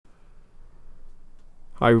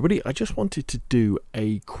Hi everybody, I just wanted to do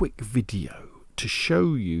a quick video to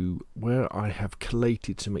show you where I have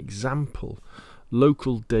collated some example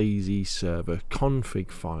local DayZ server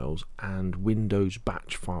config files and Windows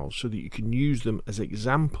batch files so that you can use them as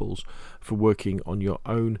examples for working on your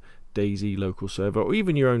own DayZ local server or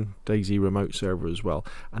even your own DayZ remote server as well.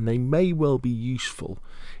 And they may well be useful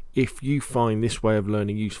if you find this way of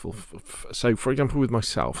learning useful. So for example, with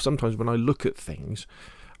myself, sometimes when I look at things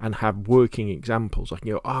and have working examples, I can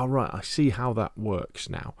go, oh right, I see how that works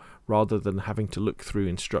now, rather than having to look through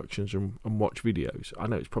instructions and watch videos. I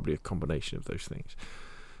know it's probably a combination of those things.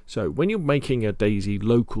 So when you're making a DayZ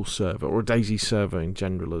local server, or a DayZ server in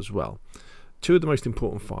general as well, two of the most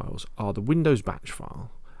important files are the Windows batch file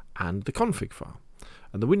and the config file.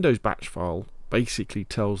 And the Windows batch file basically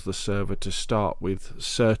tells the server to start with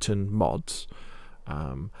certain mods,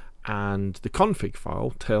 and the config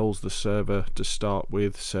file tells the server to start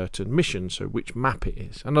with certain missions, so which map it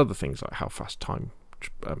is, and other things like how fast time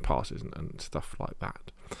passes and stuff like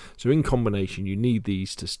that. So in combination, you need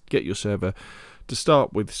these to get your server to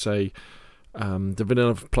start with, say, the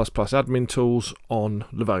vanilla plus admin tools on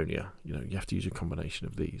Livonia. You know, you have to use a combination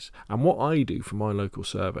of these. And what I do for my local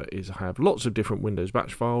server is I have lots of different Windows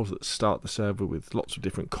batch files that start the server with lots of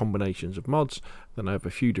different combinations of mods. Then I have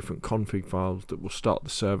a few different config files that will start the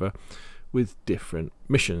server with different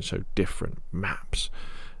missions, so different maps.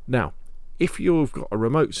 Now, if you've got a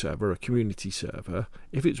remote server, a community server,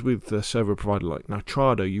 if it's with a server provider like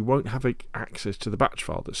Nitrado, you won't have access to the batch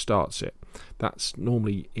file that starts it. That's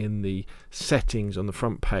normally in the settings on the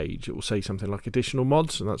front page. It will say something like additional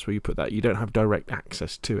mods, and that's where you put that. You don't have direct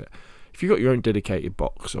access to it. If you've got your own dedicated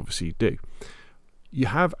box, obviously you do. You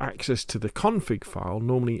have access to the config file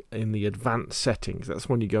normally in the advanced settings. That's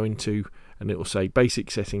when you go into, and it will say basic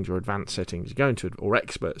settings or advanced settings. You go into it, or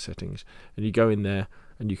expert settings, and you go in there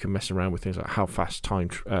and you can mess around with things like how fast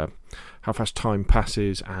time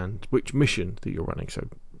passes and which mission that you're running. So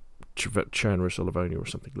Chernarus or Livonia or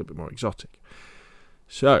something a little bit more exotic.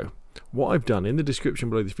 So what I've done in the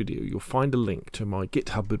description below this video, you'll find a link to my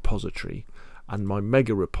GitHub repository and my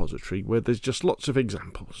mega repository where there's just lots of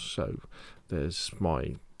examples. So there's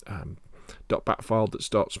my .bat file that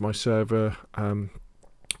starts my server on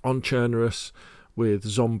Chernarus with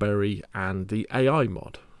Zomberry and the AI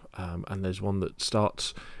mod. And there's one that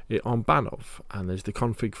starts it on Banov, and there's the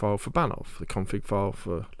config file for Banov, the config file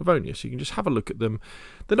for Livonia. So you can just have a look at them.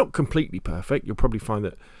 They're not completely perfect. You'll probably find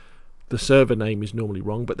that the server name is normally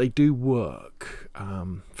wrong, but they do work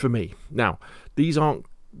for me. Now, these aren't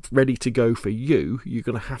ready to go for you. You're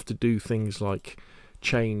going to have to do things like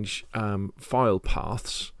change file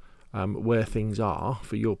paths where things are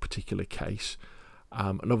for your particular case.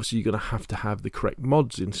 And obviously you're going to have the correct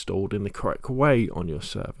mods installed in the correct way on your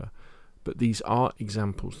server. But these are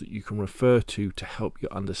examples that you can refer to help you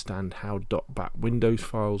understand how .bat Windows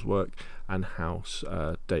files work and how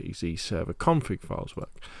DayZ Server config files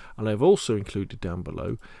work. And I've also included down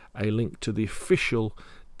below a link to the official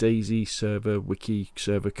DayZ Server wiki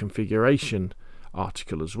server configuration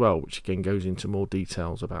article as well, which again goes into more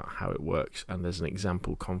details about how it works, and there's an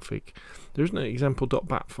example config. There isn't an example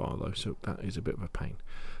 .bat file though, so that is a bit of a pain.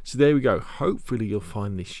 So there we go. Hopefully you'll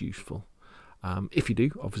find this useful. If you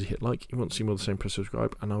do, obviously hit like. If you want to see more of the same, press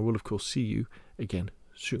subscribe, and I will of course see you again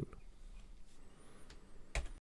soon.